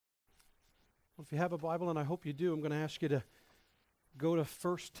Well, if you have a Bible, and I hope you do, I'm going to ask you to go to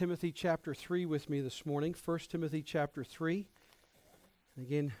 1 Timothy chapter 3 with me this morning. 1 Timothy chapter 3. And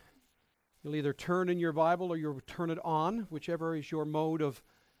again, you'll either turn in your Bible or you'll turn it on, whichever is your mode of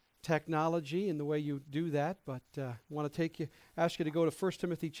technology and the way you do that. But I want to ask you to go to 1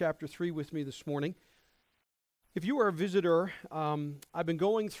 Timothy chapter 3 with me this morning. If you are a visitor, I've been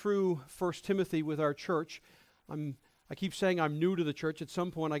going through 1 Timothy with our church. I keep saying I'm new to the church. At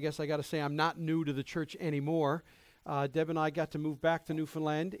some point, I guess I got to say I'm not new to the church anymore. Deb and I got to move back to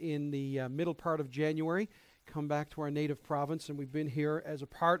Newfoundland in the middle part of January, come back to our native province, and we've been here as a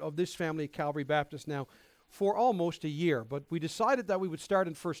part of this family at Calvary Baptist now for almost a year. But we decided that we would start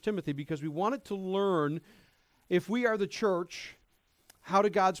in 1 Timothy because we wanted to learn, if we are the church, how do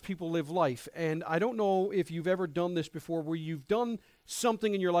God's people live life? And I don't know if you've ever done this before, where you've done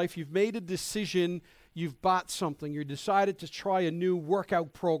something in your life, you've made a decision, you've bought something, you decided to try a new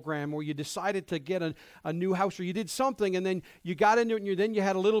workout program, or you decided to get a new house, or you did something, and then you got into it, and then you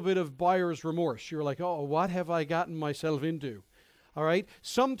had a little bit of buyer's remorse. You're like, oh, what have I gotten myself into? All right?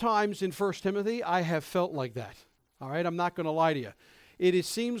 Sometimes in 1 Timothy, I have felt like that. All right? I'm not going to lie to you. It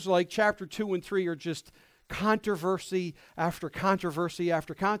seems like chapter 2 and 3 are just controversy after controversy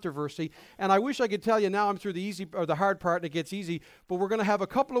after controversy. And I wish I could tell you now I'm through the easy or the hard part and it gets easy, but we're going to have a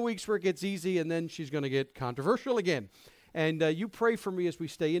couple of weeks where it gets easy and then she's going to get controversial again. And you pray for me as we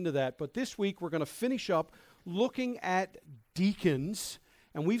stay into that. But this week we're going to finish up looking at deacons.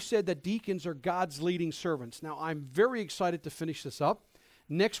 And we've said that deacons are God's leading servants. Now I'm very excited to finish this up.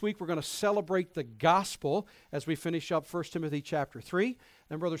 Next week, we're going to celebrate the gospel as we finish up 1 Timothy chapter 3.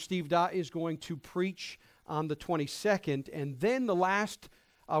 Then Brother Steve Dott is going to preach on the 22nd. And then the last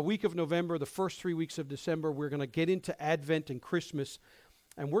week of November, the first 3 weeks of December, we're going to get into Advent and Christmas.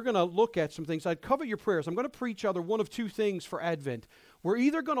 And we're going to look at some things. I'd cover your prayers. I'm going to preach either one of two things for Advent. We're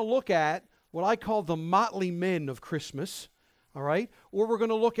either going to look at what I call the motley men of Christmas, all right? Or we're going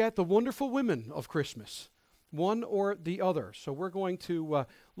to look at the wonderful women of Christmas. One or the other. So we're going to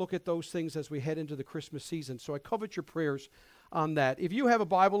look at those things as we head into the Christmas season. So I covet your prayers on that. If you have a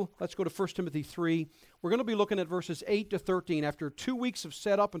Bible, let's go to 1 Timothy 3. We're going to be looking at verses 8 to 13. After 2 weeks of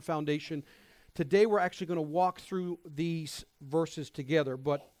setup and foundation, today we're actually going to walk through these verses together.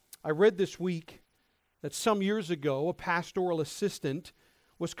 But I read this week that some years ago, a pastoral assistant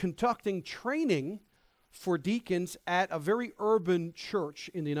was conducting training for deacons at a very urban church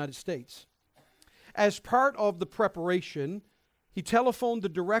in the United States. As part of the preparation, he telephoned the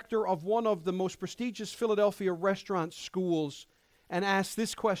director of one of the most prestigious Philadelphia restaurant schools and asked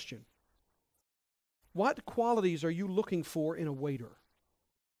this question: what qualities are you looking for in a waiter?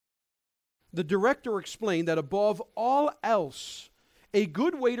 The director explained that above all else, a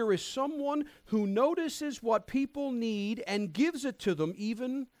good waiter is someone who notices what people need and gives it to them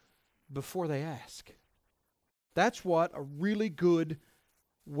even before they ask. That's what a really good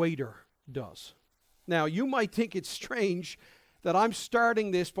waiter does. Now, you might think it's strange that I'm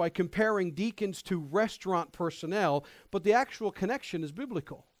starting this by comparing deacons to restaurant personnel, but the actual connection is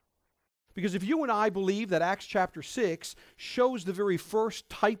biblical. Because if you and I believe that Acts chapter 6 shows the very first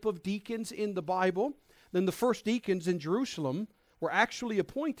type of deacons in the Bible, then the first deacons in Jerusalem were actually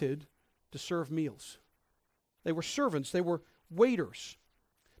appointed to serve meals. They were servants, they were waiters.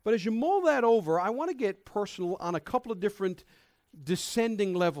 But as you mull that over, I want to get personal on a couple of different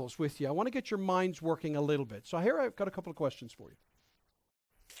descending levels with you. I want to get your minds working a little bit. So here I've got a couple of questions for you.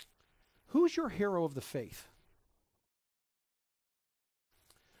 Who's your hero of the faith?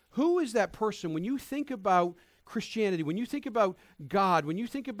 Who is that person when you think about Christianity, when you think about God, when you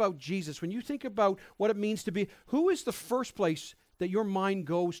think about Jesus, when you think about what it means to be, who is the first place that your mind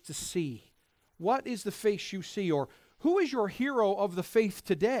goes to see? What is the face you see? Or who is your hero of the faith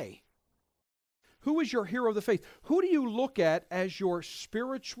today? Who is your hero of the faith? Who do you look at as your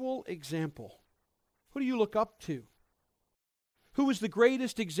spiritual example? Who do you look up to? Who is the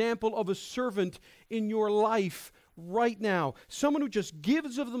greatest example of a servant in your life right now? Someone who just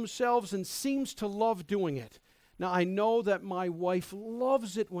gives of themselves and seems to love doing it. Now, I know that my wife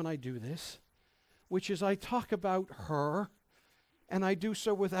loves it when I do this, which is I talk about her, and I do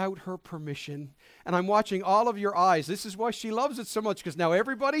so without her permission. And I'm watching all of your eyes. This is why she loves it so much, because now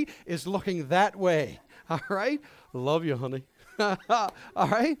everybody is looking that way. All right? Love you, honey. All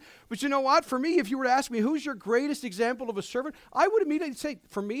right? But you know what? For me, if you were to ask me, who's your greatest example of a servant? I would immediately say,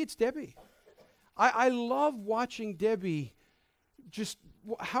 for me, it's Debbie. I love watching Debbie, just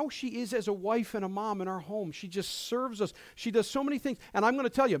how she is as a wife and a mom in our home. She just serves us. She does so many things. And I'm going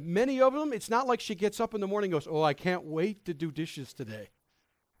to tell you, many of them, it's not like she gets up in the morning and goes, oh, I can't wait to do dishes today.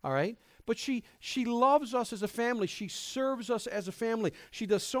 All right? But she loves us as a family. She serves us as a family. She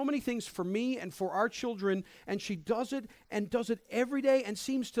does so many things for me and for our children, and she does it every day and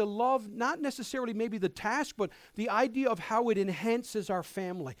seems to love not necessarily maybe the task, but the idea of how it enhances our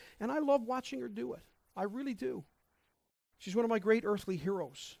family. And I love watching her do it. I really do. She's one of my great earthly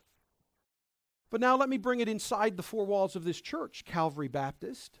heroes. But now let me bring it inside the four walls of this church, Calvary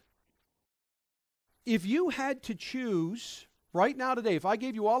Baptist. If you had to choose right now today, if I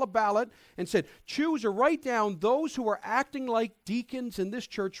gave you all a ballot and said, choose or write down those who are acting like deacons in this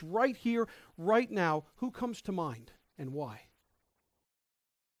church right here, right now, who comes to mind and why?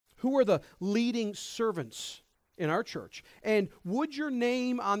 Who are the leading servants in our church? And would your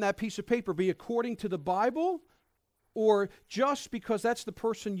name on that piece of paper be according to the Bible, or just because that's the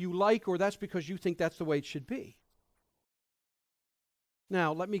person you like, or that's because you think that's the way it should be?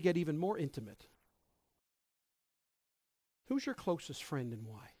 Now, let me get even more intimate. Who's your closest friend and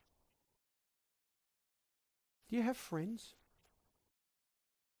why? Do you have friends?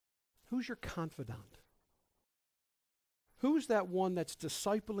 Who's your confidant? Who's that one that's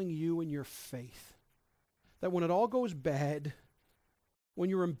discipling you in your faith? That when it all goes bad, when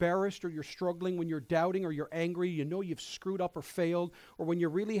you're embarrassed or you're struggling, when you're doubting or you're angry, you know you've screwed up or failed, or when you're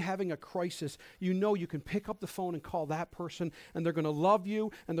really having a crisis, you know you can pick up the phone and call that person, and they're going to love you,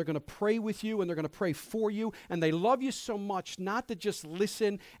 and they're going to pray with you, and they're going to pray for you, and they love you so much, not to just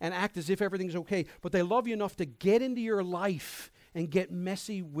listen and act as if everything's okay, but they love you enough to get into your life and get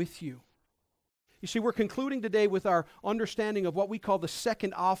messy with you. You see, we're concluding today with our understanding of what we call the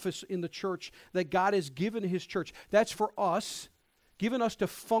second office in the church that God has given His church. That's for us, given us to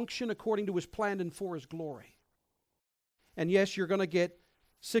function according to His plan and for His glory. And yes, you're going to get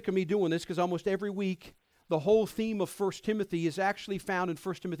sick of me doing this, because almost every week the whole theme of 1 Timothy is actually found in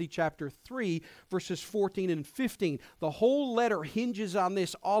 1 Timothy chapter 3, verses 14 and 15. The whole letter hinges on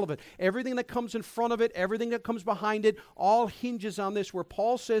this, all of it. Everything that comes in front of it, everything that comes behind it, all hinges on this, where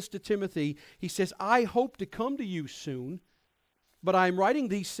Paul says to Timothy, he says, I hope to come to you soon, but I am writing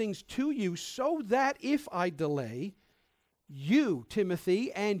these things to you so that if I delay, you,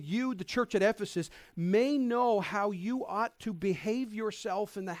 Timothy, and you, the church at Ephesus, may know how you ought to behave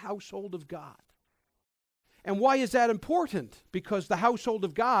yourself in the household of God. And why is that important? Because the household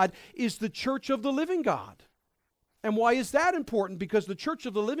of God is the church of the living God. And why is that important? Because the church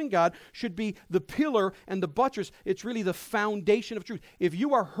of the living God should be the pillar and the buttress. It's really the foundation of truth. If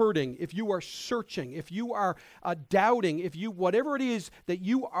you are hurting, if you are searching, if you are doubting, whatever it is that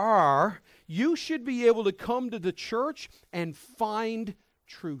you are, you should be able to come to the church and find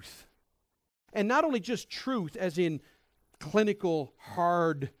truth. And not only just truth as in clinical,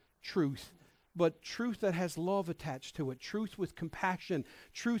 hard truth, but truth that has love attached to it, truth with compassion,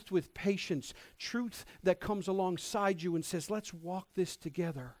 truth with patience, truth that comes alongside you and says, let's walk this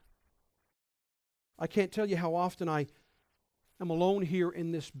together. I can't tell you how often I am alone here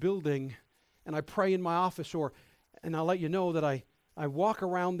in this building and I pray in my office, and I'll let you know that I walk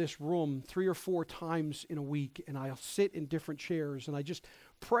around this room 3 or 4 times in a week, and I'll sit in different chairs and I just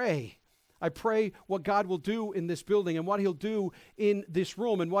pray. I pray what God will do in this building and what He'll do in this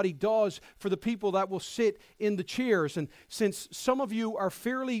room and what He does for the people that will sit in the chairs. And since some of you are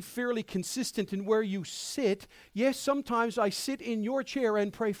fairly consistent in where you sit, yes, sometimes I sit in your chair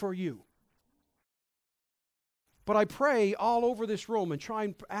and pray for you. But I pray all over this room and try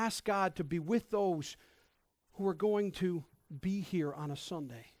and ask God to be with those who are going to be here on a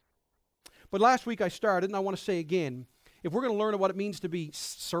Sunday. But last week I started, and I want to say again, if we're going to learn what it means to be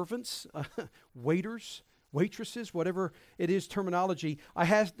servants, waiters, waitresses, whatever it is terminology, I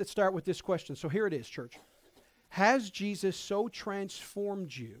have to start with this question. So here it is, church. Has Jesus so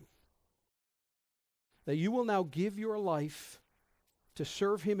transformed you that you will now give your life to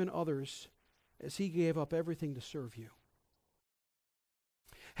serve Him and others as He gave up everything to serve you?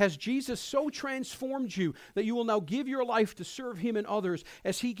 Has Jesus so transformed you that you will now give your life to serve Him and others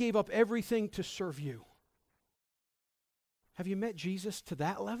as He gave up everything to serve you? Have you met Jesus to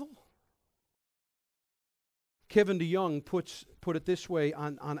that level? Kevin DeYoung put it this way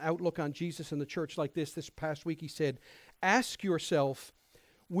on Outlook on Jesus and the church like this past week. He said, ask yourself,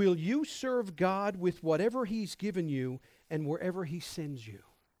 will you serve God with whatever He's given you and wherever He sends you?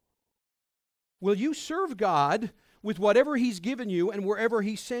 Will you serve God with whatever He's given you and wherever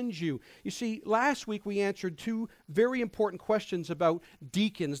He sends you? You see, last week we answered 2 very important questions about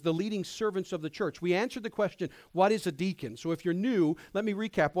deacons, the leading servants of the church. We answered the question, what is a deacon? So if you're new, let me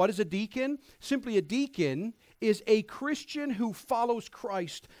recap. What is a deacon? Simply, a deacon is a Christian who follows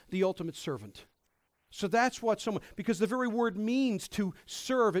Christ, the ultimate servant. So that's what because the very word means to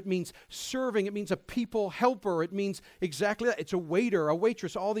serve. It means serving. It means a people helper. It means exactly that. It's a waiter, a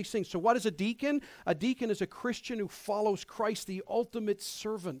waitress, all these things. So what is a deacon? A deacon is a Christian who follows Christ, the ultimate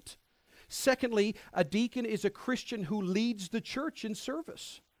servant. Secondly, a deacon is a Christian who leads the church in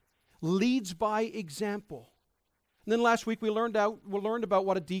service, leads by example. And then last week we learned about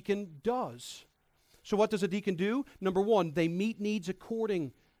what a deacon does. So what does a deacon do? Number one, they meet needs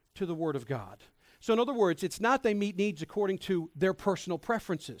according to the Word of God. So in other words, it's not they meet needs according to their personal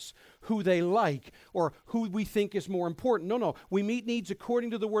preferences, who they like, or who we think is more important. No. We meet needs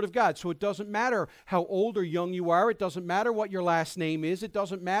according to the Word of God. So it doesn't matter how old or young you are. It doesn't matter what your last name is. It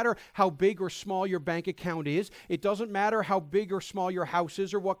doesn't matter how big or small your bank account is. It doesn't matter how big or small your house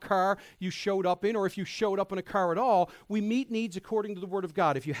is or what car you showed up in or if you showed up in a car at all. We meet needs according to the Word of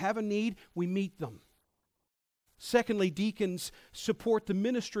God. If you have a need, we meet them. Secondly, deacons support the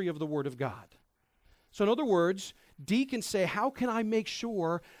ministry of the Word of God. So in other words, deacons say, how can I make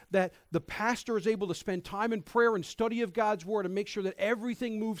sure that the pastor is able to spend time in prayer and study of God's Word and make sure that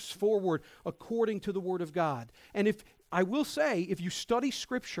everything moves forward according to the Word of God? And if you study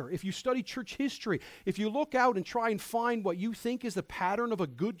Scripture, if you study church history, if you look out and try and find what you think is the pattern of a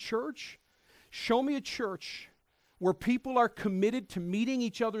good church, show me a church where people are committed to meeting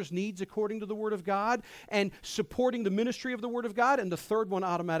each other's needs according to the Word of God and supporting the ministry of the Word of God, and the third one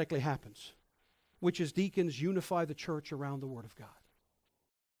automatically happens, which is deacons unify the church around the Word of God.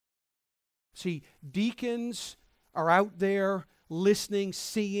 See, deacons are out there listening,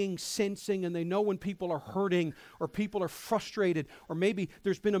 seeing, sensing, and they know when people are hurting or people are frustrated or maybe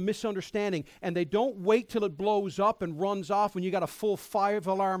there's been a misunderstanding, and they don't wait till it blows up and runs off when you got a full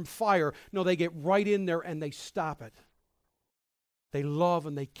 5-alarm fire. No, they get right in there and they stop it. They love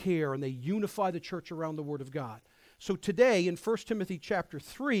and they care and they unify the church around the Word of God. So today in 1 Timothy chapter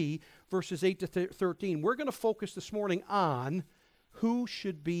 3, verses 8 to 13, we're going to focus this morning on who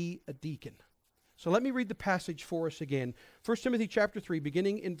should be a deacon. So let me read the passage for us again. 1 Timothy chapter 3,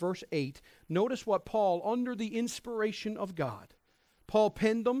 beginning in verse 8. Notice what Paul, under the inspiration of God, Paul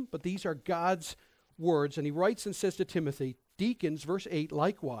penned them, but these are God's words. And he writes and says to Timothy, deacons, verse 8,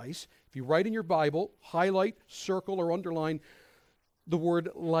 likewise, if you write in your Bible, highlight, circle, or underline the word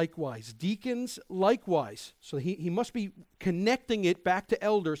likewise. Deacons likewise. So he must be connecting it back to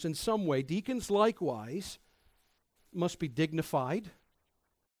elders in some way. Deacons likewise must be dignified,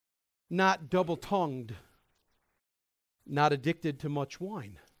 not double-tongued, not addicted to much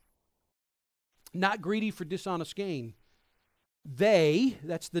wine, not greedy for dishonest gain. They,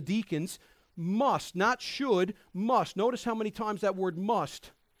 that's the deacons, must, not should, must. Notice how many times that word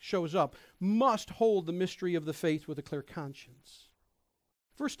must shows up. Must hold the mystery of the faith with a clear conscience.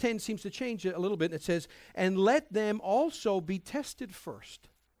 Verse 10 seems to change it a little bit. It says, and let them also be tested first.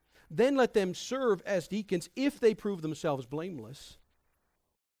 Then let them serve as deacons if they prove themselves blameless.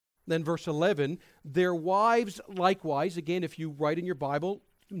 Then verse 11, their wives likewise. Again, if you write in your Bible,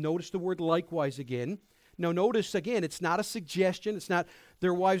 notice the word likewise again. Now notice again, it's not a suggestion. It's not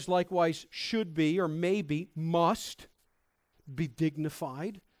their wives likewise should be or maybe, must be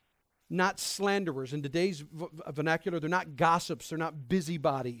dignified. Not slanderers. In today's vernacular, they're not gossips. They're not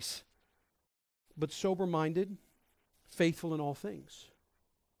busybodies. But sober-minded, faithful in all things.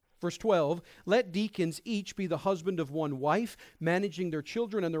 Verse 12, let deacons each be the husband of one wife, managing their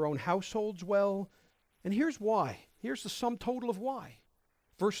children and their own households well. And here's why. Here's the sum total of why.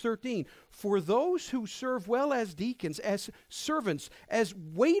 Verse 13, for those who serve well as deacons, as servants, as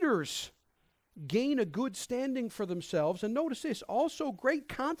waiters, gain a good standing for themselves, and notice this, also great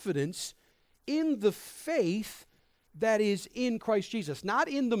confidence in the faith that is in Christ Jesus. Not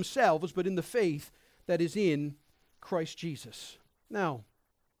in themselves, but in the faith that is in Christ Jesus. Now,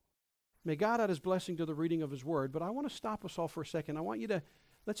 may God add His blessing to the reading of His Word, but I want to stop us all for a second. I want you to,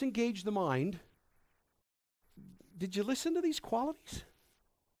 let's engage the mind. Did you listen to these qualities?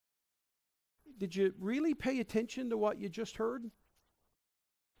 Did you really pay attention to what you just heard?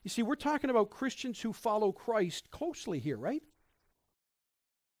 You see, we're talking about Christians who follow Christ closely here, right?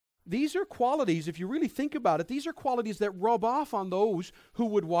 These are qualities, if you really think about it, these are qualities that rub off on those who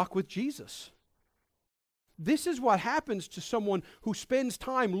would walk with Jesus. This is what happens to someone who spends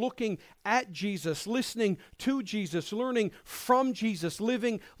time looking at Jesus, listening to Jesus, learning from Jesus,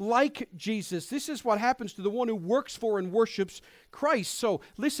 living like Jesus. This is what happens to the one who works for and worships Christ. So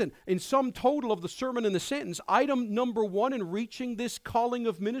listen, in sum total of the sermon in the sentence, item number 1 in reaching this calling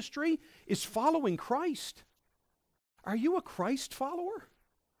of ministry is following Christ. Are you a Christ follower?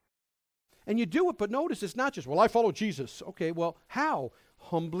 And you do it, but notice it's not just, well, I follow Jesus. Okay, well, how?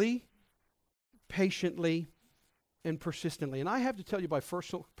 Humbly, patiently, and persistently. And I have to tell you by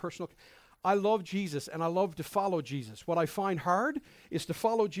personal, I love Jesus and I love to follow Jesus. What I find hard is to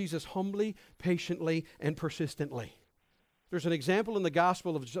follow Jesus humbly, patiently, and persistently. There's an example in the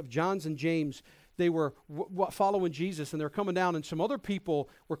Gospel of John and James. They were following Jesus, and they're coming down, and some other people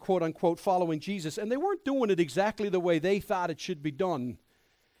were, quote unquote, following Jesus, and they weren't doing it exactly the way they thought it should be done.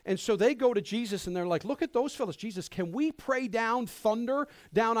 And so they go to Jesus, and they're like, look at those fellas. Jesus, can we pray down thunder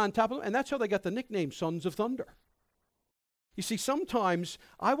down on top of them? And that's how they got the nickname Sons of Thunder. You see, sometimes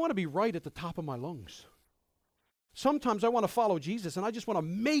I want to be right at the top of my lungs. Sometimes I want to follow Jesus, and I just want to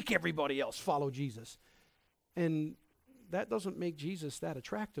make everybody else follow Jesus. And that doesn't make Jesus that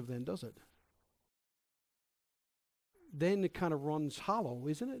attractive then, does it? Then it kind of runs hollow,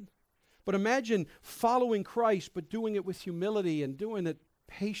 isn't it? But imagine following Christ, but doing it with humility and doing it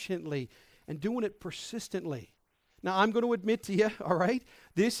patiently and doing it persistently. Now, I'm going to admit to you, all right,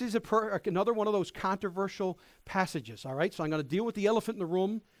 this is another one of those controversial passages, all right? So I'm going to deal with the elephant in the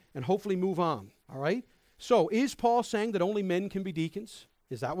room and hopefully move on, all right? So is Paul saying that only men can be deacons?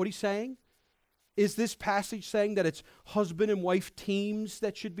 Is that what he's saying? Is this passage saying that it's husband and wife teams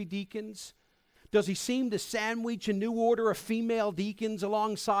that should be deacons? Does he seem to sandwich a new order of female deacons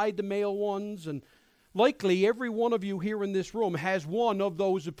alongside the male ones? And likely every one of you here in this room has one of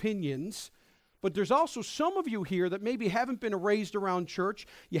those opinions. But there's also some of you here that maybe haven't been raised around church.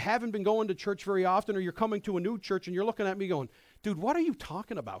 You haven't been going to church very often, or you're coming to a new church and you're looking at me going, dude, what are you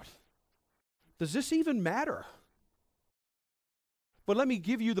talking about? Does this even matter? But let me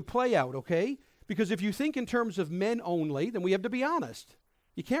give you the play out, okay? Because if you think in terms of men only, then we have to be honest.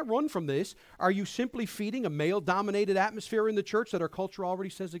 You can't run from this. Are you simply feeding a male-dominated atmosphere in the church that our culture already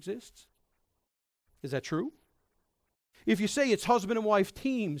says exists? Is that true? If you say it's husband and wife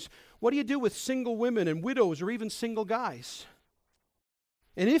teams, what do you do with single women and widows or even single guys?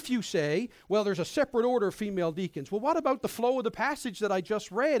 And if you say, well, there's a separate order of female deacons, well, what about the flow of the passage that I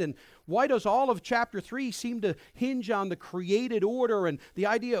just read? And why does all of chapter 3 seem to hinge on the created order and the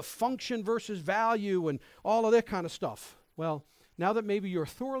idea of function versus value and all of that kind of stuff? Well, now that maybe you're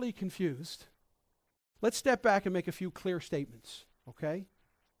thoroughly confused, let's step back and make a few clear statements, okay?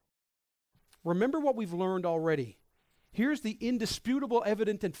 Remember what we've learned already. Here's the indisputable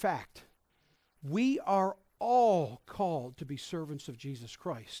evident and fact. We are all called to be servants of Jesus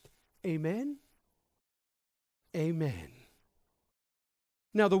Christ. Amen? Amen.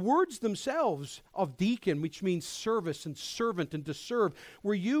 Now, the words themselves of deacon, which means service and servant and to serve,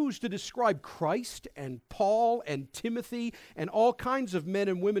 were used to describe Christ and Paul and Timothy and all kinds of men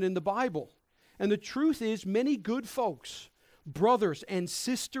and women in the Bible. And the truth is, many good folks, brothers and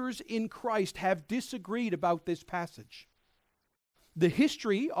sisters in Christ, have disagreed about this passage. The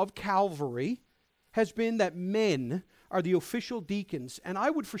history of Calvary has been that men are the official deacons. And I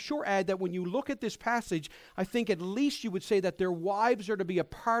would for sure add that when you look at this passage, I think at least you would say that their wives are to be a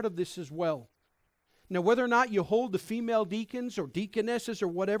part of this as well. Now, whether or not you hold the female deacons or deaconesses or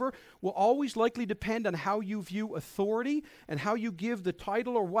whatever will always likely depend on how you view authority and how you give the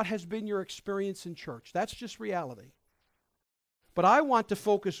title or what has been your experience in church. That's just reality. But I want to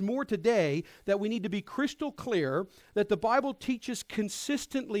focus more today that we need to be crystal clear that the Bible teaches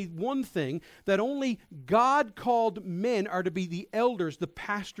consistently one thing, that only God-called men are to be the elders, the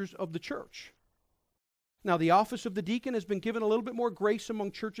pastors of the church. Now, the office of the deacon has been given a little bit more grace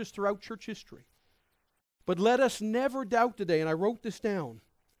among churches throughout church history. But let us never doubt today, and I wrote this down,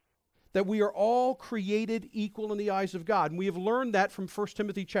 that we are all created equal in the eyes of God. And we have learned that from 1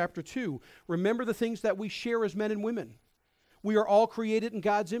 Timothy chapter 2. Remember the things that we share as men and women. We are all created in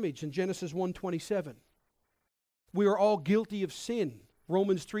God's image in Genesis 1:27. We are all guilty of sin,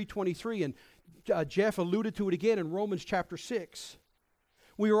 Romans 3:23, and Jeff alluded to it again in Romans chapter 6.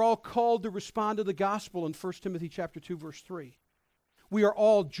 We are all called to respond to the gospel in 1 Timothy chapter 2, verse 3. We are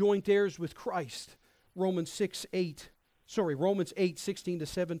all joint heirs with Christ, Romans 8:16 to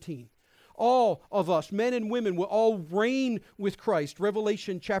 17. All of us, men and women, will all reign with Christ.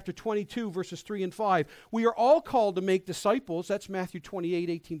 Revelation chapter 22, verses 3 and 5. We are all called to make disciples. That's Matthew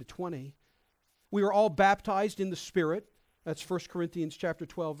 28:18 to 20. We are all baptized in the Spirit. That's 1 Corinthians chapter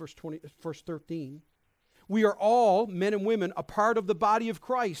 12, verse 13. We are all, men and women, a part of the body of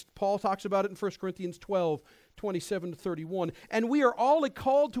Christ. Paul talks about it in 1 Corinthians 12, 27 to 31. And we are all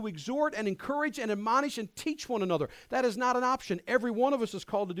called to exhort and encourage and admonish and teach one another. That is not an option. Every one of us is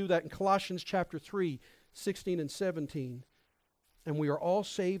called to do that in Colossians chapter 3, 16 and 17. And we are all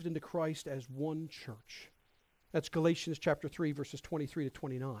saved into Christ as one church. That's Galatians chapter 3, verses 23 to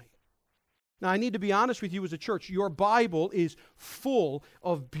 29. Now, I need to be honest with you as a church. Your Bible is full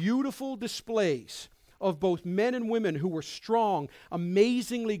of beautiful displays of both men and women who were strong,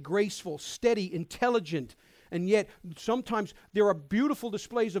 amazingly graceful, steady, intelligent, And yet, sometimes there are beautiful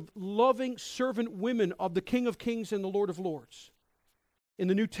displays of loving servant women of the King of Kings and the Lord of Lords. In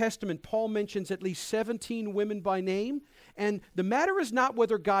the New Testament, Paul mentions at least 17 women by name. And the matter is not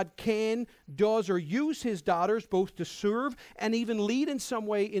whether God can, does, or use his daughters both to serve and even lead in some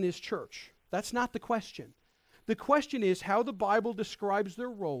way in his church. That's not the question. The question is how the Bible describes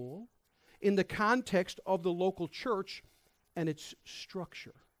their role in the context of the local church and its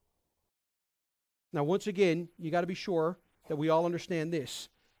structure. Now, once again, you got to be sure that we all understand this.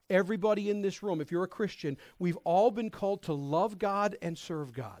 Everybody in this room, if you're a Christian, we've all been called to love God and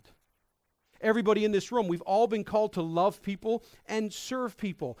serve God. Everybody in this room, we've all been called to love people and serve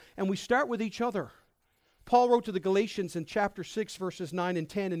people. And we start with each other. Paul wrote to the Galatians in chapter 6, verses 9 and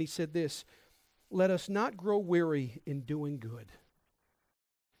 10, and he said this, "Let us not grow weary in doing good."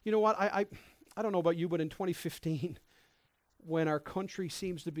 You know what? I don't know about you, but in 2015, when our country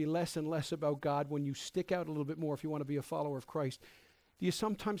seems to be less and less about God, when you stick out a little bit more if you want to be a follower of Christ, do you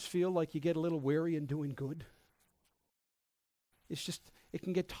sometimes feel like you get a little weary in doing good? It's just, it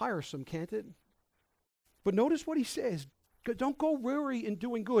can get tiresome, can't it? But notice what he says. Don't go weary in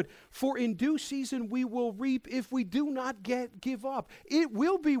doing good, for in due season we will reap if we do not give up. It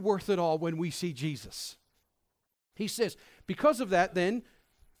will be worth it all when we see Jesus. He says, because of that then,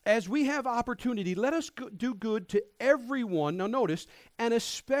 as we have opportunity, let us do good to everyone, now notice, and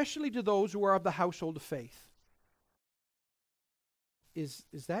especially to those who are of the household of faith. Is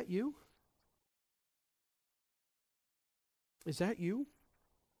that you? Is that you?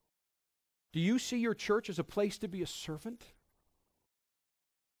 Do you see your church as a place to be a servant?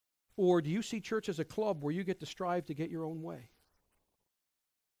 Or do you see church as a club where you get to strive to get your own way?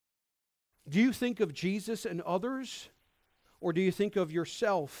 Do you think of Jesus and others? Or do you think of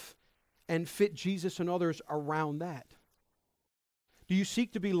yourself and fit Jesus and others around that? Do you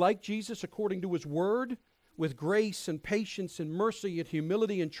seek to be like Jesus according to his word, with grace and patience and mercy and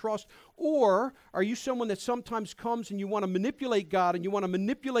humility and trust? Or are you someone that sometimes comes and you want to manipulate God and you want to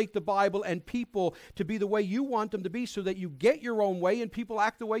manipulate the Bible and people to be the way you want them to be so that you get your own way and people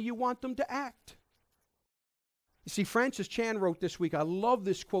act the way you want them to act? You see, Francis Chan wrote this week, I love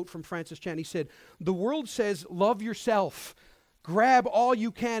this quote from Francis Chan. He said, "The world says, love yourself. Grab all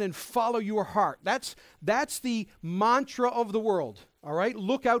you can and follow your heart." That's the mantra of the world, all right?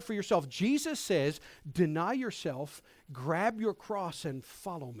 Look out for yourself. Jesus says, deny yourself, grab your cross, and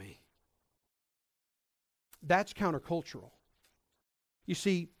follow me. That's countercultural. You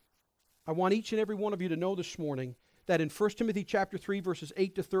see, I want each and every one of you to know this morning that in 1 Timothy chapter 3, verses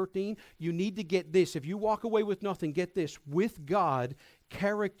 8 to 13, you need to get this. If you walk away with nothing, get this. With God,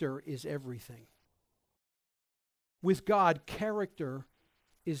 character is everything. With God, character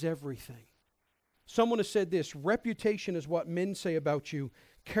is everything. Someone has said this, reputation is what men say about you,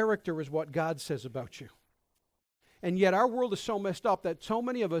 character is what God says about you. And yet our world is so messed up that so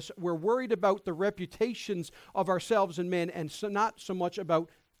many of us, we're worried about the reputations of ourselves and men and so not so much about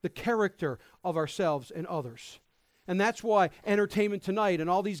the character of ourselves and others. And that's why Entertainment Tonight and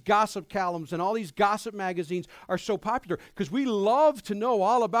all these gossip columns and all these gossip magazines are so popular, because we love to know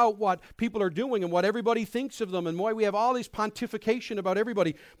all about what people are doing and what everybody thinks of them and why we have all this pontification about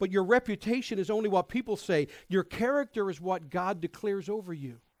everybody. But your reputation is only what people say. Your character is what God declares over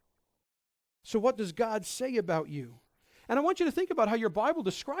you. So what does God say about you? And I want you to think about how your Bible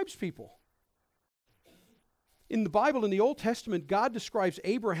describes people. In the Bible, in the Old Testament, God describes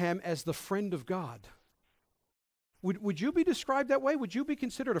Abraham as the friend of God. Would you be described that way? Would you be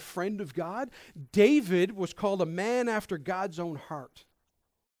considered a friend of God? David was called a man after God's own heart.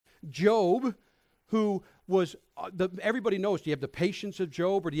 Job, who was, everybody knows, do you have the patience of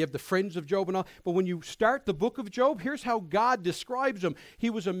Job or do you have the friends of Job and all? But when you start the book of Job, here's how God describes him. He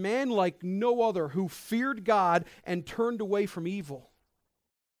was a man like no other who feared God and turned away from evil.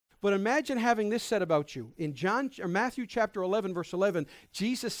 But imagine having this said about you. In Matthew chapter 11, verse 11,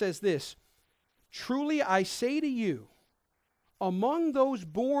 Jesus says this, "Truly I say to you, among those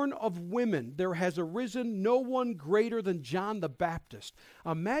born of women, there has arisen no one greater than John the Baptist."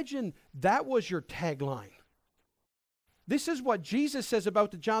 Imagine that was your tagline. This is what Jesus says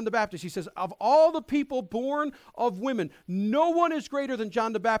about John the Baptist. He says, of all the people born of women, no one is greater than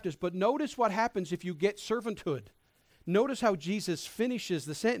John the Baptist. But notice what happens if you get servanthood. Notice how Jesus finishes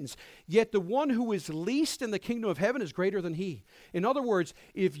the sentence. Yet the one who is least in the kingdom of heaven is greater than he. In other words,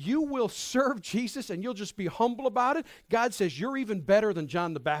 if you will serve Jesus and you'll just be humble about it, God says you're even better than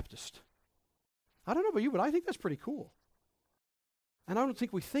John the Baptist. I don't know about you, but I think that's pretty cool. And I don't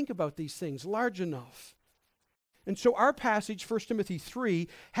think we think about these things large enough. And so our passage, 1 Timothy 3,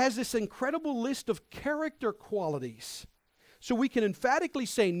 has this incredible list of character qualities. So we can emphatically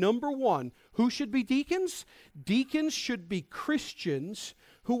say, number one, who should be deacons? Deacons should be Christians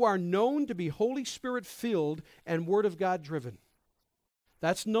who are known to be Holy Spirit filled and Word of God driven.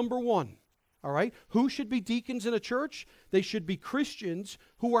 That's number one. All right? Who should be deacons in a church? They should be Christians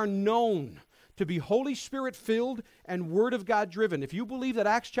who are known to be Holy Spirit filled and Word of God driven. If you believe that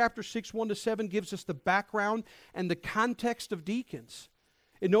Acts chapter 6, 1-7 gives us the background and the context of deacons,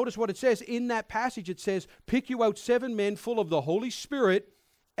 and notice what it says. In that passage it says, pick you out 7 men full of the Holy Spirit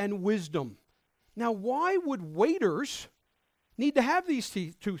and wisdom. Now why would waiters need to have these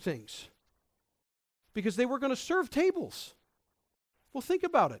two things? Because they were going to serve tables. Well, think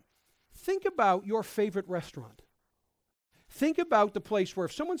about it. Think about your favorite restaurant. Think about the place where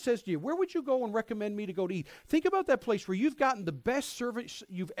if someone says to you, where would you go and recommend me to go to eat? Think about that place where you've gotten the best service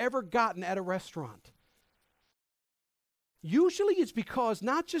you've ever gotten at a restaurant. Usually it's because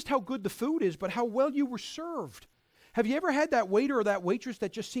not just how good the food is, but how well you were served. Have you ever had that waiter or that waitress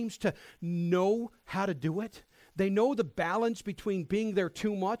that just seems to know how to do it? They know the balance between being there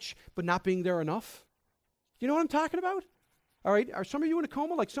too much, but not being there enough. You know what I'm talking about? All right, are some of you in a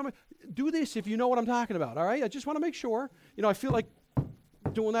coma? Do this if you know what I'm talking about, all right? I just want to make sure. I feel like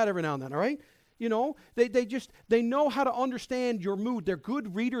doing that every now and then, all right? They know how to understand your mood. They're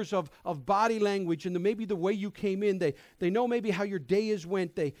good readers of body language and maybe the way you came in. They know maybe how your day has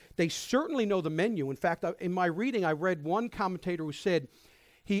went. They certainly know the menu. In fact, in my reading, I read one commentator who said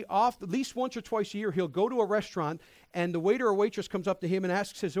at least once or twice a year, he'll go to a restaurant and the waiter or waitress comes up to him and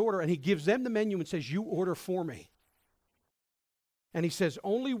asks his order, and he gives them the menu and says, you order for me. And he says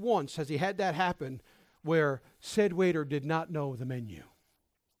only once has he had that happen where said waiter did not know the menu.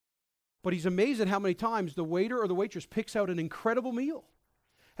 But he's amazed at how many times the waiter or the waitress picks out an incredible meal.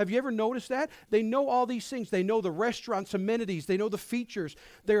 Have you ever noticed that? They know all these things. They know the restaurant's amenities. They know the features.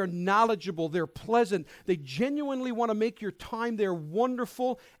 They're knowledgeable. They're pleasant. They genuinely want to make your time there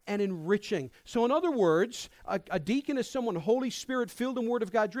wonderful and enriching. So in other words, a deacon is someone Holy Spirit filled and Word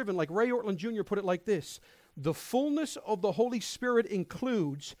of God driven. Like Ray Ortland Jr. put it like this: the fullness of the Holy Spirit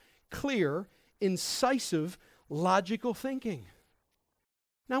includes clear, incisive, logical thinking.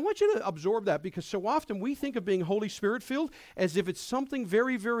 Now, I want you to absorb that, because so often we think of being Holy Spirit filled as if it's something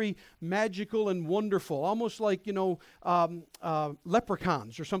very, very magical and wonderful, almost like,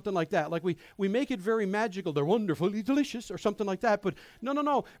 leprechauns or something like that. Like we make it very magical. They're wonderfully delicious or something like that. But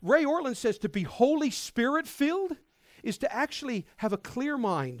no. Ray Ortland says to be Holy Spirit filled is to actually have a clear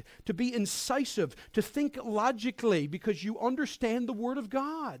mind, to be incisive, to think logically because you understand the Word of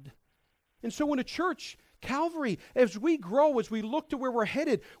God. And so in a church, Calvary, as we grow, as we look to where we're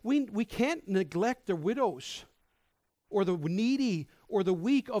headed, we can't neglect the widows or the needy or the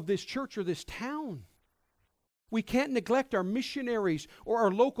weak of this church or this town. We can't neglect our missionaries or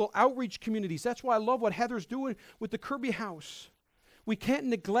our local outreach communities. That's why I love what Heather's doing with the Kirby House. We can't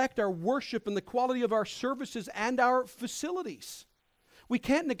neglect our worship and the quality of our services and our facilities. We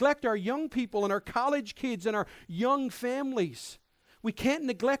can't neglect our young people and our college kids and our young families. We can't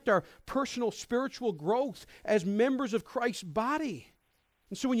neglect our personal spiritual growth as members of Christ's body.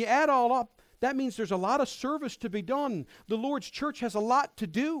 And so when you add all up, that means there's a lot of service to be done. The Lord's church has a lot to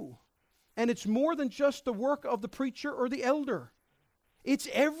do. And it's more than just the work of the preacher or the elder. It's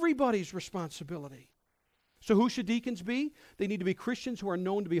everybody's responsibility. So who should deacons be? They need to be Christians who are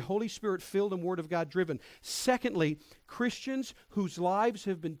known to be Holy Spirit filled and Word of God driven. Secondly, Christians whose lives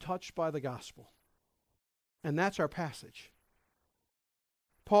have been touched by the gospel. And that's our passage.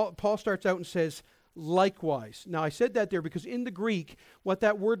 Paul starts out and says, likewise. Now I said that there because in the Greek, what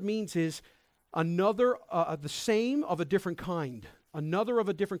that word means is another, the same of a different kind. Another of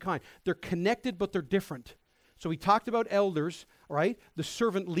a different kind. They're connected, but they're different. So he talked about elders, right? The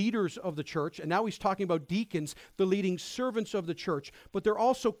servant leaders of the church. And now he's talking about deacons, the leading servants of the church. But they're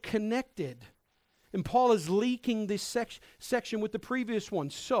also connected. And Paul is linking this section with the previous one.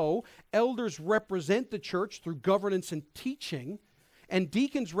 So elders represent the church through governance and teaching. And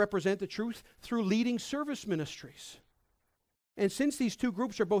deacons represent the truth through leading service ministries. And since these two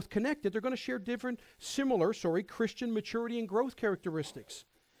groups are both connected, they're going to share similar Christian maturity and growth characteristics.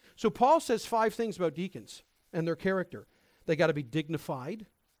 So Paul says 5 things about deacons and their character. They got to be dignified,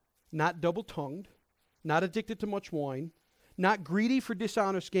 not double-tongued, not addicted to much wine, not greedy for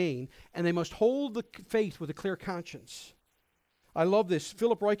dishonest gain, and they must hold the faith with a clear conscience. I love this.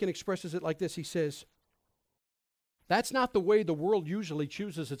 Philip Ryken expresses it like this. He says, that's not the way the world usually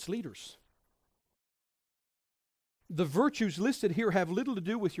chooses its leaders. The virtues listed here have little to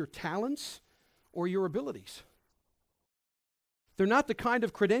do with your talents or your abilities. They're not the kind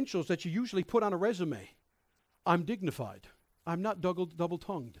of credentials that you usually put on a resume. I'm dignified. I'm not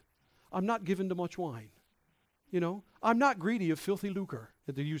double-tongued. I'm not given to much wine. I'm not greedy of filthy lucre.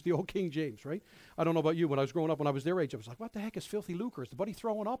 They use the old King James, right? I don't know about you. When I was growing up, when I was their age, I was like, what the heck is filthy lucre? Is the buddy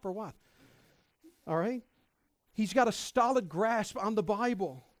throwing up or what? All right? He's got a solid grasp on the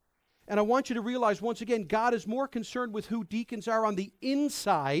Bible. And I want you to realize, once again, God is more concerned with who deacons are on the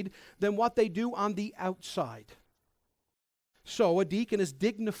inside than what they do on the outside. So a deacon is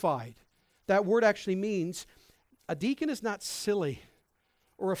dignified. That word actually means a deacon is not silly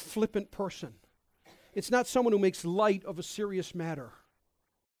or a flippant person. It's not someone who makes light of a serious matter.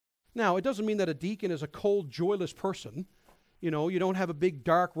 Now, it doesn't mean that a deacon is a cold, joyless person. You don't have a big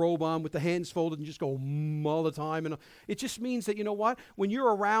dark robe on with the hands folded and just go all the time. And it just means that, when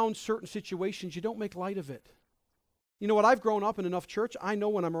you're around certain situations, you don't make light of it. You know what? I've grown up in enough church, I know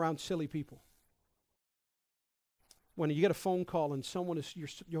when I'm around silly people. When you get a phone call and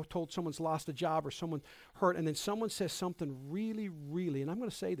you're told someone's lost a job or someone hurt, and then someone says something really, really, and I'm going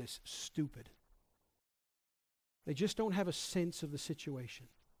to say this, stupid. They just don't have a sense of the situation.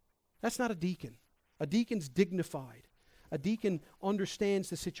 That's not a deacon. A deacon's dignified. A deacon understands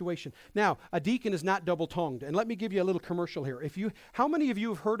the situation. Now, a deacon is not double-tongued. And let me give you a little commercial here. How many of you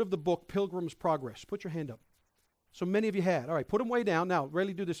have heard of the book Pilgrim's Progress? Put your hand up. So many of you had. All right, put them way down. Now,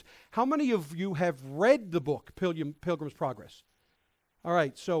 really do this. How many of you have read the book Pilgrim's Progress? All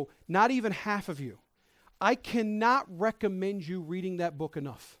right, so not even half of you. I cannot recommend you reading that book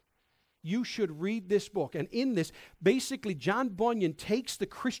enough. You should read this book. And in this, basically, John Bunyan takes the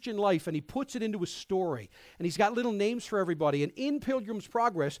Christian life and he puts it into a story. And he's got little names for everybody. And in Pilgrim's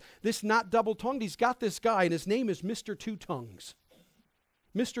Progress, this not double-tongued, he's got this guy, and his name is Mr. Two Tongues.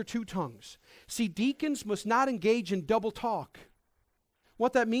 Mr. Two Tongues. See, deacons must not engage in double talk.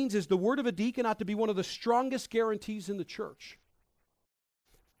 What that means is the word of a deacon ought to be one of the strongest guarantees in the church.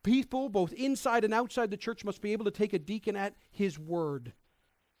 People, both inside and outside the church, must be able to take a deacon at his word.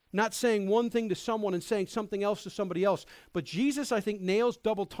 Not saying one thing to someone and saying something else to somebody else. But Jesus, I think, nails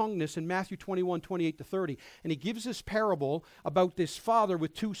double-tonguedness in Matthew 21, 28 to 30. And he gives this parable about this father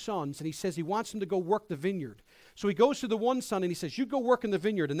with two sons. And he says he wants them to go work the vineyard. So he goes to the one son and he says, you go work in the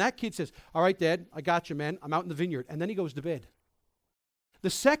vineyard. And that kid says, all right, Dad, I got you, man. I'm out in the vineyard. And then he goes to bed. The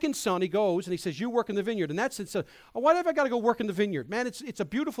second son, he goes and he says, you work in the vineyard. And that son says, oh, why have I got to go work in the vineyard? Man, it's a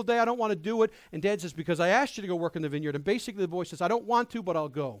beautiful day. I don't want to do it. And Dad says, because I asked you to go work in the vineyard. And basically the boy says, I don't want to, but I'll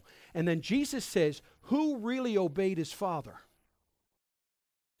go. And then Jesus says, who really obeyed his father?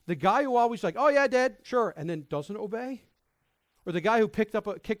 The guy who always like, oh yeah, Dad, sure, and then doesn't obey? Or the guy who kicked up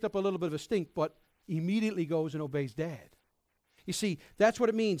a little bit of a stink, but immediately goes and obeys Dad? You see, that's what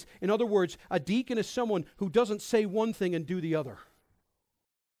it means. In other words, a deacon is someone who doesn't say one thing and do the other.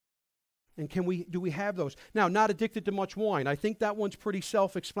 And do we have those? Now, not addicted to much wine. I think that one's pretty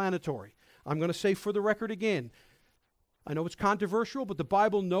self-explanatory. I'm going to say for the record again, I know it's controversial, but the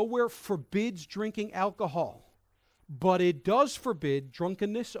Bible nowhere forbids drinking alcohol. But it does forbid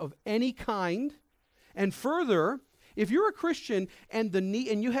drunkenness of any kind. And further, if you're a Christian and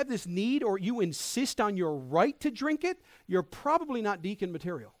you have this need or you insist on your right to drink it, you're probably not deacon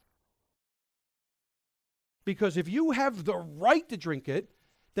material. Because if you have the right to drink it,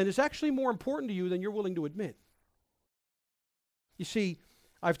 then it's actually more important to you than you're willing to admit. You see,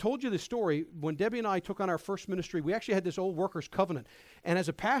 I've told you this story. When Debbie and I took on our first ministry, we actually had this old workers' covenant. And as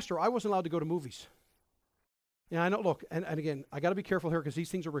a pastor, I wasn't allowed to go to movies. Yeah, I know, look, and again, I got to be careful here because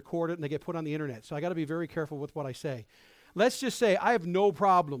these things are recorded and they get put on the internet. So I got to be very careful with what I say. Let's just say I have no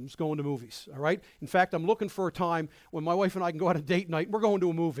problems going to movies, all right? In fact, I'm looking for a time when my wife and I can go on a date night and we're going to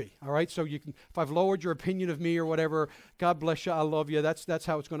a movie, all right? So if I've lowered your opinion of me or whatever, God bless you, I love you, that's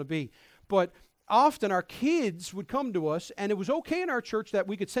how it's going to be. But often our kids would come to us, and it was okay in our church that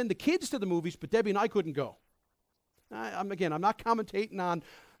we could send the kids to the movies, but Debbie and I couldn't go. I'm not commentating on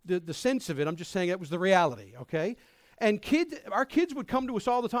the sense of it. I'm just saying it was the reality, okay? And our kids would come to us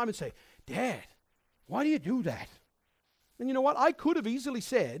all the time and say, Dad, why do you do that? And you know what? I could have easily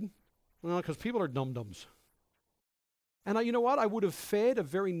said, well, because people are dum-dums. And you know what? I would have fed a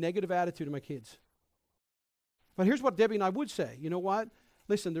very negative attitude to my kids. But here's what Debbie and I would say. You know what?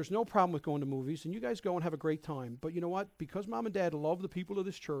 Listen, there's no problem with going to movies, and you guys go and have a great time. But you know what? Because Mom and Dad love the people of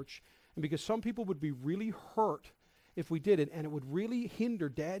this church, and because some people would be really hurt if we did it, and it would really hinder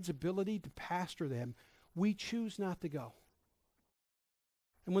Dad's ability to pastor them, we choose not to go.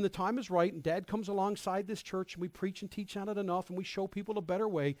 And when the time is right and Dad comes alongside this church and we preach and teach on it enough and we show people a better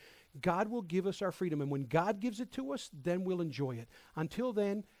way, God will give us our freedom. And when God gives it to us, then we'll enjoy it. Until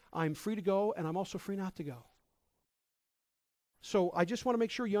then, I'm free to go, and I'm also free not to go. So I just want to make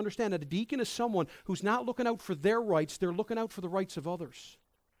sure you understand that a deacon is someone who's not looking out for their rights, they're looking out for the rights of others.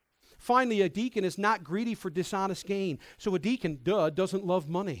 Finally, a deacon is not greedy for dishonest gain. So a deacon, doesn't love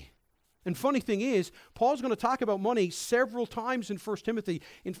money. And funny thing is, Paul's going to talk about money several times in 1 Timothy.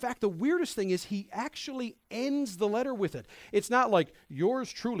 In fact, the weirdest thing is he actually ends the letter with it. It's not like,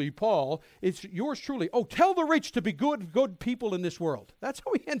 yours truly, Paul. It's yours truly. Oh, tell the rich to be good people in this world. That's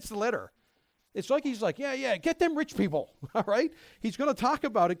how he ends the letter. It's like he's like, yeah, get them rich people, all right? He's going to talk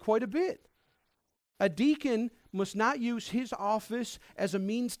about it quite a bit. A deacon must not use his office as a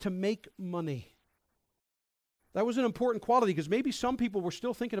means to make money. That was an important quality because maybe some people were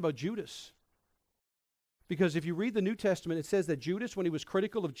still thinking about Judas. Because if you read the New Testament, it says that Judas, when he was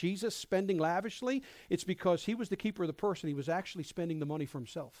critical of Jesus spending lavishly, it's because he was the keeper of the purse and he was actually spending the money for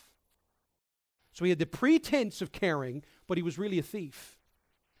himself. So he had the pretense of caring, but he was really a thief.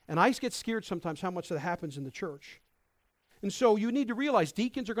 And I get scared sometimes how much that happens in the church. And so you need to realize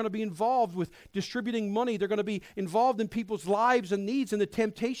deacons are going to be involved with distributing money. They're going to be involved in people's lives and needs. And the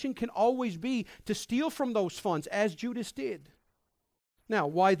temptation can always be to steal from those funds, as Judas did. Now,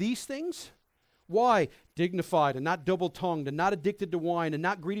 why these things? Why dignified and not double-tongued and not addicted to wine and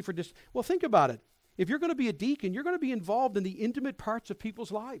not greedy for Well, think about it. If you're going to be a deacon, you're going to be involved in the intimate parts of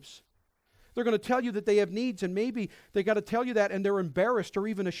people's lives. They're going to tell you that they have needs, and maybe they got to tell you that, and they're embarrassed or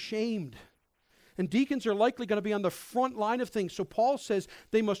even ashamed. And deacons are likely going to be on the front line of things. So Paul says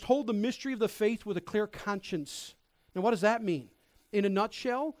they must hold the mystery of the faith with a clear conscience. Now, what does that mean? In a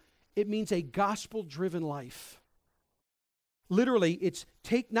nutshell, it means a gospel-driven life. Literally, it's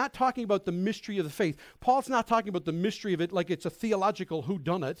not talking about the mystery of the faith. Paul's not talking about the mystery of it like it's a theological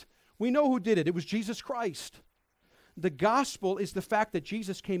whodunit. We know who did it. It was Jesus Christ. The gospel is the fact that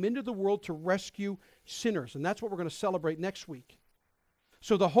Jesus came into the world to rescue sinners. And that's what we're going to celebrate next week.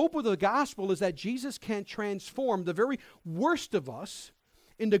 So the hope of the gospel is that Jesus can transform the very worst of us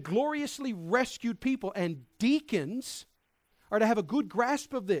into gloriously rescued people. And deacons are to have a good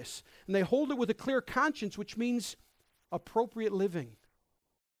grasp of this. And they hold it with a clear conscience, which means appropriate living.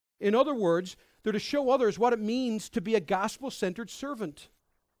 In other words, they're to show others what it means to be a gospel-centered servant.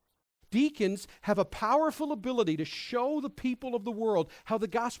 Deacons have a powerful ability to show the people of the world how the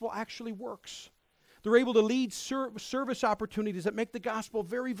gospel actually works. They're able to lead service opportunities that make the gospel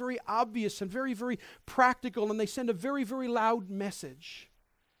very, very obvious and very, very practical, and they send a very, very loud message.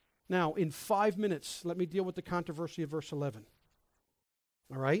 Now, in 5 minutes, let me deal with the controversy of verse 11.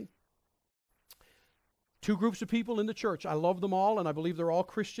 All right? Two groups of people in the church. I love them all, and I believe they're all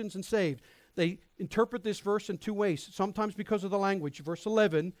Christians and saved. They interpret this verse in two ways, sometimes because of the language. Verse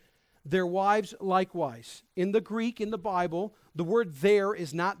 11, their wives likewise. In the Greek, in the Bible, the word there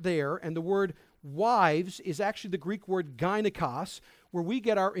is not there, and the word wives is actually the Greek word gynekos, where we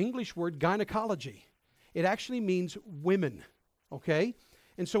get our English word gynecology. It actually means women, okay?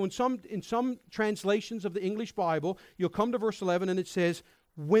 And so in some translations of the English Bible, you'll come to verse 11 and it says,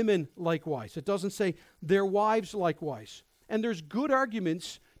 women likewise. It doesn't say their wives likewise. And there's good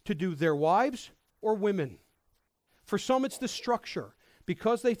arguments to do their wives or women. For some, it's the structure.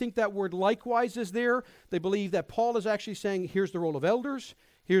 Because they think that word likewise is there, they believe that Paul is actually saying, here's the role of elders,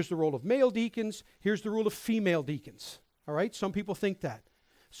 here's the role of male deacons, here's the role of female deacons. All right? Some people think that.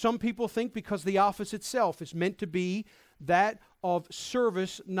 Some people think because the office itself is meant to be that of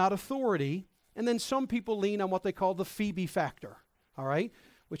service, not authority. And then some people lean on what they call the Phoebe factor. All right?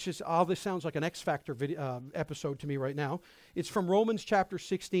 Which is, this sounds like an X Factor episode to me right now. It's from Romans chapter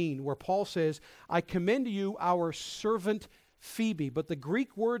 16, where Paul says, I commend to you our servant Phoebe. But the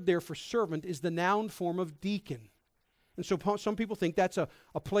Greek word there for servant is the noun form of deacon. And so some people think that's a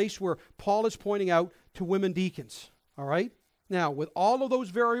place where Paul is pointing out to women deacons. All right? Now, with all of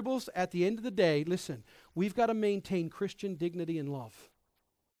those variables, at the end of the day, listen, we've got to maintain Christian dignity and love.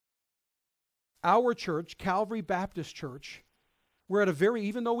 Our church, Calvary Baptist Church, we're at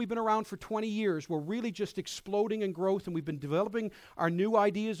even though we've been around for 20 years, we're really just exploding in growth, and we've been developing our new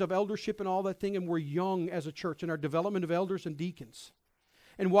ideas of eldership and all that thing, and we're young as a church in our development of elders and deacons.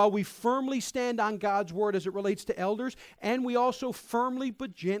 And while we firmly stand on God's word as it relates to elders, and we also firmly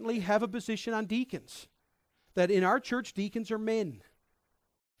but gently have a position on deacons, that in our church, deacons are men.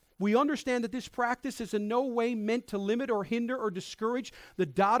 We understand that this practice is in no way meant to limit or hinder or discourage the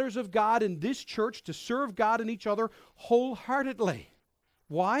daughters of God in this church to serve God and each other wholeheartedly.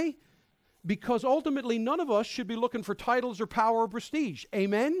 Why? Because ultimately none of us should be looking for titles or power or prestige.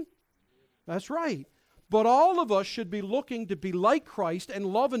 Amen? That's right. But all of us should be looking to be like Christ and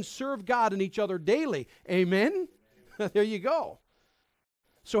love and serve God and each other daily. Amen? There you go.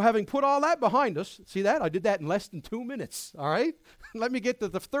 So having put all that behind us, see that? I did that in less than 2 minutes, all right? Let me get to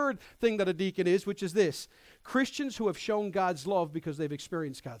the third thing that a deacon is, which is this. Christians who have shown God's love because they've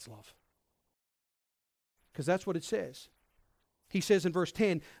experienced God's love. Because that's what it says. He says in verse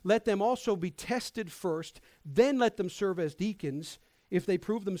 10, let them also be tested first, then let them serve as deacons if they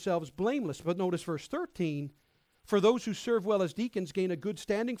prove themselves blameless. But notice verse 13, for those who serve well as deacons gain a good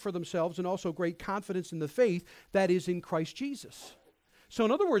standing for themselves and also great confidence in the faith that is in Christ Jesus. So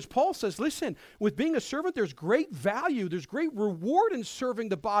in other words, Paul says, listen, with being a servant, there's great value, there's great reward in serving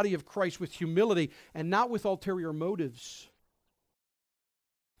the body of Christ with humility and not with ulterior motives.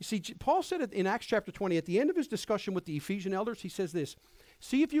 You see, Paul said it in Acts chapter 20, at the end of his discussion with the Ephesian elders, he says this,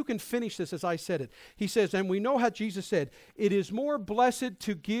 see if you can finish this as I said it. He says, and we know how Jesus said, it is more blessed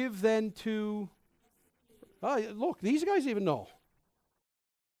to give than to... look, these guys even know.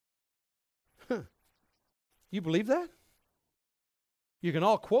 You believe that? You can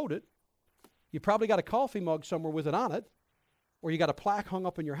all quote it. You probably got a coffee mug somewhere with it on it, or you got a plaque hung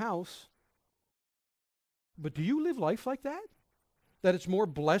up in your house. But do you live life like that? That it's more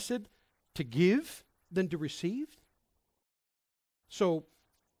blessed to give than to receive? So,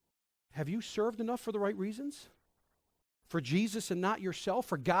 have you served enough for the right reasons? For Jesus and not yourself,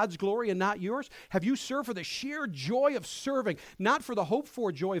 for God's glory and not yours? Have you served for the sheer joy of serving, not for the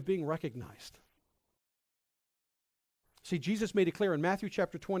hoped-for joy of being recognized? See, Jesus made it clear in Matthew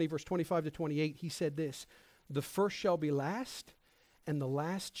chapter 20, verse 25 to 28, he said this, the first shall be last, and the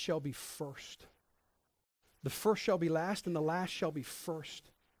last shall be first. The first shall be last, and the last shall be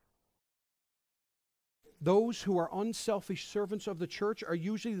first. Those who are unselfish servants of the church are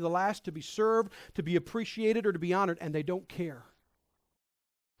usually the last to be served, to be appreciated, or to be honored, and they don't care.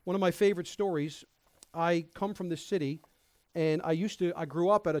 One of my favorite stories, I come from this city, and I grew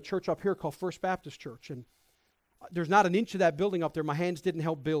up at a church up here called First Baptist Church, and there's not an inch of that building up there my hands didn't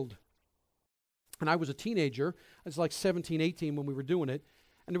help build. And I was a teenager. I was like 17, 18 when we were doing it.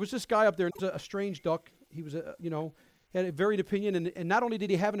 And there was this guy up there, a strange duck. He was, had a varied opinion. And not only did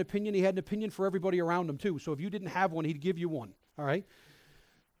he have an opinion, he had an opinion for everybody around him too. So if you didn't have one, he'd give you one. All right?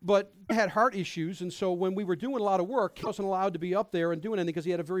 But he had heart issues. And so when we were doing a lot of work, he wasn't allowed to be up there and doing anything because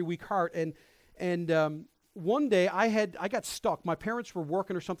he had a very weak heart. And one day I got stuck. My parents were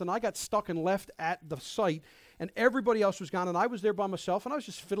working or something. I got stuck and left at the site. And everybody else was gone, and I was there by myself, and I was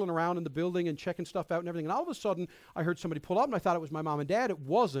just fiddling around in the building and checking stuff out and everything. And all of a sudden, I heard somebody pull up, and I thought it was my mom and dad. It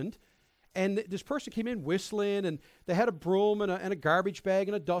wasn't. And this person came in whistling, and they had a broom and a garbage bag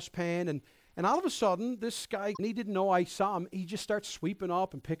and a dustpan. And all of a sudden, this guy, and he didn't know I saw him, he just starts sweeping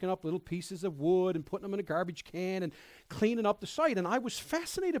up and picking up little pieces of wood and putting them in a garbage can and cleaning up the site. And I was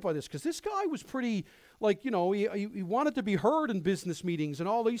fascinated by this because this guy was pretty, he wanted to be heard in business meetings and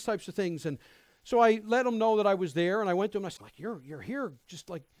all these types of things. And so I let him know that I was there, and I went to him, and I said, you're here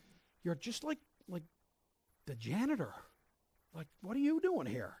you're just like the janitor. Like, what are you doing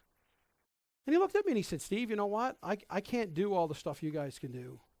here? And he looked at me and he said, Steve, you know what? I can't do all the stuff you guys can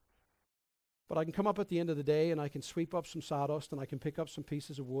do. But I can come up at the end of the day, and I can sweep up some sawdust, and I can pick up some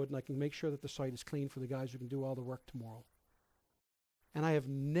pieces of wood, and I can make sure that the site is clean for the guys who can do all the work tomorrow. And I have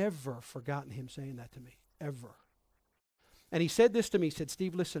never forgotten him saying that to me, ever. And he said this to me, he said,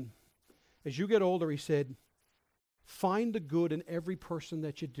 Steve, listen, as you get older, he said, find the good in every person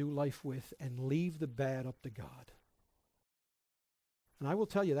that you do life with and leave the bad up to God. And I will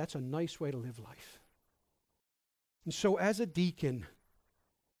tell you, that's a nice way to live life. And so as a deacon,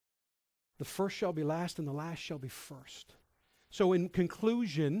 the first shall be last and the last shall be first. So in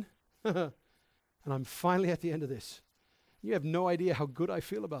conclusion, and I'm finally at the end of this, you have no idea how good I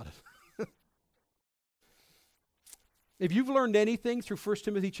feel about it. If you've learned anything through 1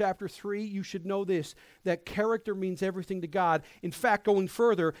 Timothy chapter 3, you should know this, that character means everything to God. In fact, going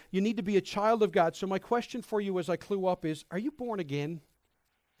further, you need to be a child of God. So my question for you as I clue up is, are you born again?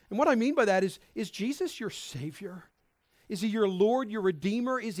 And what I mean by that is Jesus your Savior? Is he your Lord, your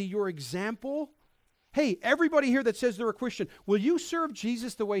Redeemer? Is he your example? Hey, everybody here that says they're a Christian, will you serve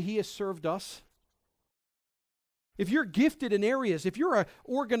Jesus the way he has served us? If you're gifted in areas, if you're an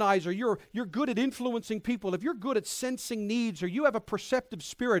organizer, you're good at influencing people, if you're good at sensing needs, or you have a perceptive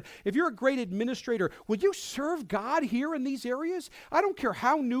spirit, if you're a great administrator, will you serve God here in these areas? I don't care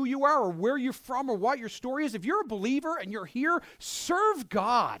how new you are or where you're from or what your story is. If you're a believer and you're here, serve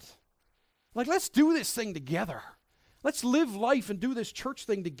God. Like, let's do this thing together. Let's live life and do this church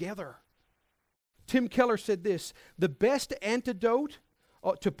thing together. Tim Keller said this, the best antidote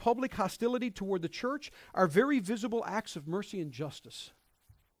to public hostility toward the church are very visible acts of mercy and justice.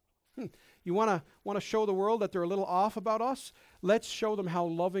 You want to show the world that they're a little off about us? Let's show them how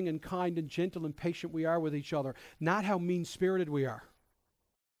loving and kind and gentle and patient we are with each other, not how mean-spirited we are.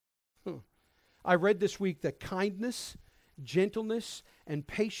 I read this week that kindness, gentleness, and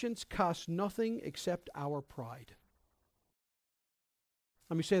patience cost nothing except our pride.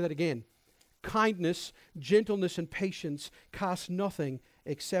 Let me say that again. Kindness, gentleness, and patience cost nothing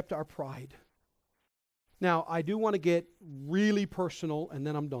except our pride. Now, I do want to get really personal, and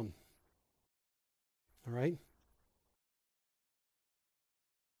then I'm done. All right?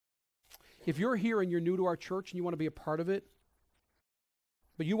 If you're here and you're new to our church and you want to be a part of it,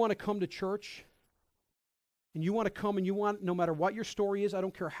 but you want to come to church, and you want to come and you want, no matter what your story is, I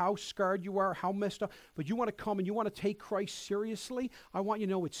don't care how scarred you are, how messed up, but you want to come and you want to take Christ seriously, I want you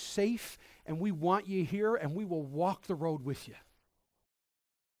to know it's safe, and we want you here, and we will walk the road with you.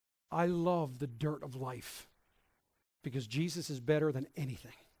 I love the dirt of life because Jesus is better than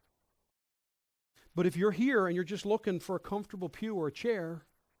anything. But if you're here and you're just looking for a comfortable pew or a chair,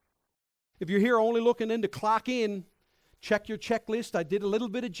 if you're here only looking in to clock in, check your checklist. I did a little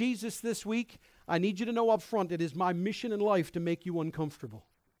bit of Jesus this week. I need you to know up front, it is my mission in life to make you uncomfortable.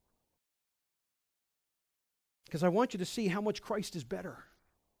 Because I want you to see how much Christ is better.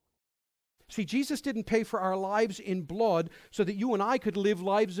 See, Jesus didn't pay for our lives in blood so that you and I could live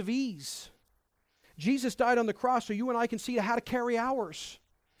lives of ease. Jesus died on the cross so you and I can see how to carry ours.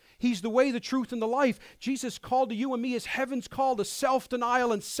 He's the way, the truth, and the life. Jesus called to you and me as heaven's call to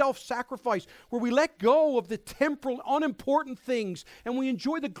self-denial and self-sacrifice, where we let go of the temporal, unimportant things and we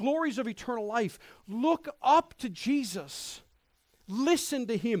enjoy the glories of eternal life. Look up to Jesus. Listen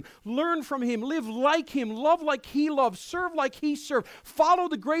to Him. Learn from Him. Live like Him. Love like He loved. Serve like He served. Follow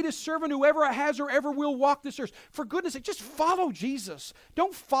the greatest servant who ever has or ever will walk this earth. For goodness sake, just follow Jesus.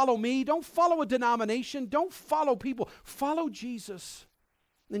 Don't follow me. Don't follow a denomination. Don't follow people. Follow Jesus.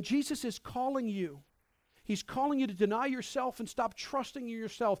 And Jesus is calling you. He's calling you to deny yourself and stop trusting in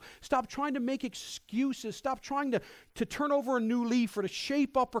yourself. Stop trying to make excuses. Stop trying to turn over a new leaf or to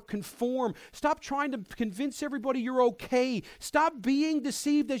shape up or conform. Stop trying to convince everybody you're okay. Stop being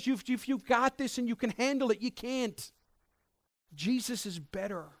deceived as if you've got this and you can handle it. You can't. Jesus is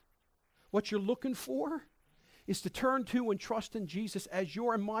better. What you're looking for is to turn to and trust in Jesus as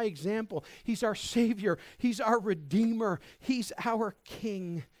your and my example. He's our Savior. He's our Redeemer. He's our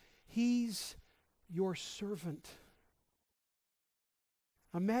King. He's your servant.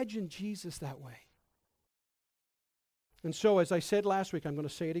 Imagine Jesus that way. And so, as I said last week, I'm going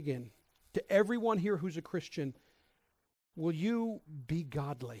to say it again. To everyone here who's a Christian, will you be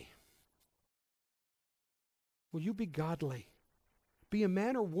godly? Will you be godly? Be a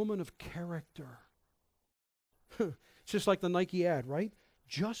man or woman of character. It's just like the Nike ad, right?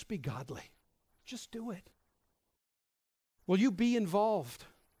 Just be godly. Just do it. Will you be involved?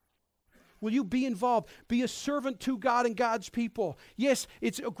 Will you be involved? Be a servant to God and God's people. Yes,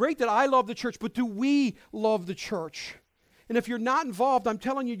 it's great that I love the church, but do we love the church? And if you're not involved, I'm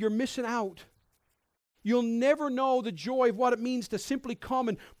telling you, you're missing out. You'll never know the joy of what it means to simply come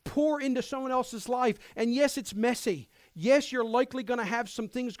and pour into someone else's life. And yes, it's messy. Yes, you're likely going to have some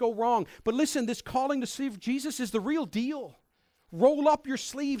things go wrong. But listen, this calling to serve Jesus is the real deal. Roll up your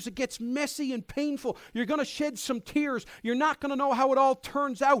sleeves. It gets messy and painful. You're going to shed some tears. You're not going to know how it all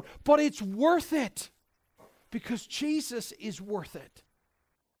turns out, but it's worth it because Jesus is worth it.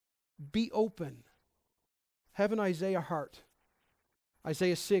 Be open. Have an Isaiah heart.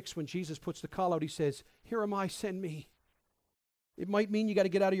 Isaiah 6, when Jesus puts the call out, He says, "Here am I, send me." It might mean you got to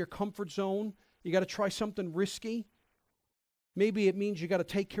get out of your comfort zone. You got to try something risky. Maybe it means you got to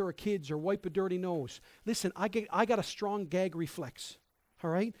take care of kids or wipe a dirty nose. Listen, I got a strong gag reflex, all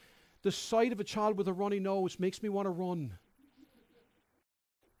right? The sight of a child with a runny nose makes me want to run.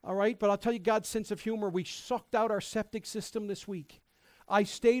 All right? But I'll tell you God's sense of humor. We sucked out our septic system this week. I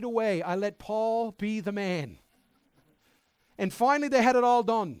stayed away. I let Paul be the man. And finally they had it all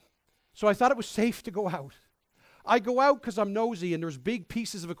done. So I thought it was safe to go out. I go out because I'm nosy and there's big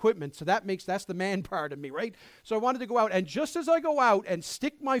pieces of equipment, so that's the man part of me, right? So I wanted to go out, and just as I go out and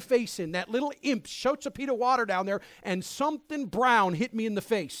stick my face in, that little imp shoots a pea of water down there, and something brown hit me in the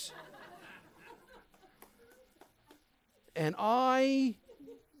face. And I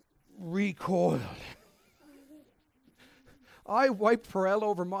recoiled. I wiped Perel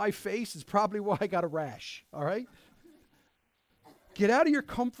over my face. It's probably why I got a rash, all right? Get out of your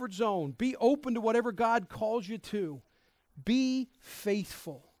comfort zone. Be open to whatever God calls you to. Be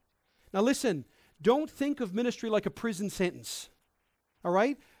faithful. Now listen, don't think of ministry like a prison sentence. All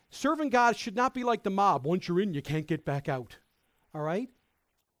right? Serving God should not be like the mob. Once you're in, you can't get back out. All right?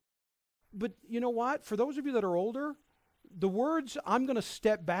 But you know what? For those of you that are older, the words, "I'm going to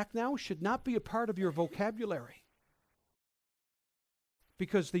step back now," should not be a part of your vocabulary.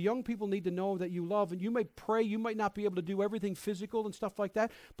 Because the young people need to know that you love, and you may pray, you might not be able to do everything physical and stuff like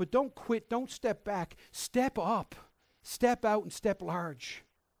that, but don't quit, don't step back. Step up, step out, and step large.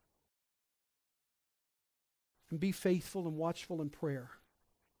 And be faithful and watchful in prayer.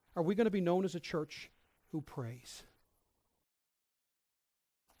 Are we going to be known as a church who prays?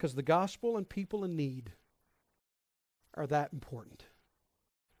 Because the gospel and people in need are that important.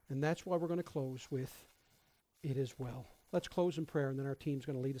 And that's why we're going to close with, "It is well." Let's close in prayer, and then our team's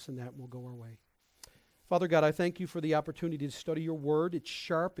going to lead us in that, and we'll go our way. Father God, I thank you for the opportunity to study your word. It's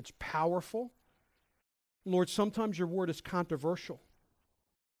sharp, it's powerful. Lord, sometimes your word is controversial.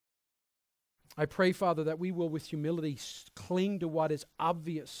 I pray, Father, that we will with humility cling to what is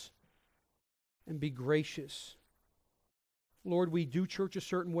obvious and be gracious. Lord, we do church a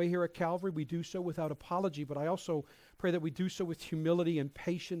certain way here at Calvary. We do so without apology, but I also pray that we do so with humility and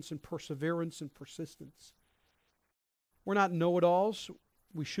patience and perseverance and persistence. We're not know-it-alls.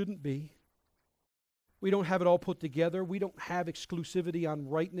 We shouldn't be. We don't have it all put together. We don't have exclusivity on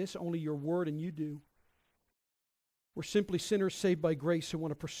rightness, only your word, and you do. We're simply sinners saved by grace who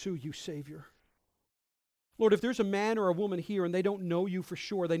want to pursue you, Savior. Lord, if there's a man or a woman here and they don't know you for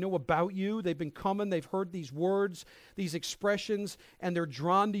sure, they know about you, they've been coming, they've heard these words, these expressions, and they're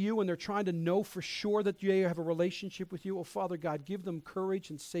drawn to you and they're trying to know for sure that you have a relationship with you, oh Father God, give them courage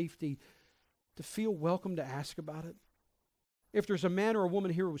and safety to feel welcome to ask about it. If there's a man or a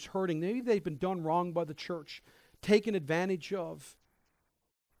woman here who's hurting, maybe they've been done wrong by the church, taken advantage of,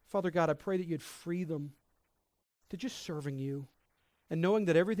 Father God, I pray that you'd free them to just serving you and knowing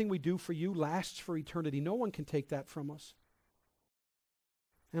that everything we do for you lasts for eternity. No one can take that from us.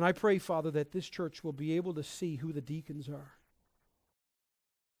 And I pray, Father, that this church will be able to see who the deacons are,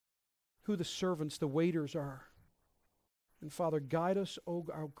 who the servants, the waiters are. And Father, guide us, O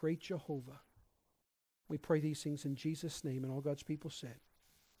our great Jehovah. We pray these things in Jesus' name, and all God's people said.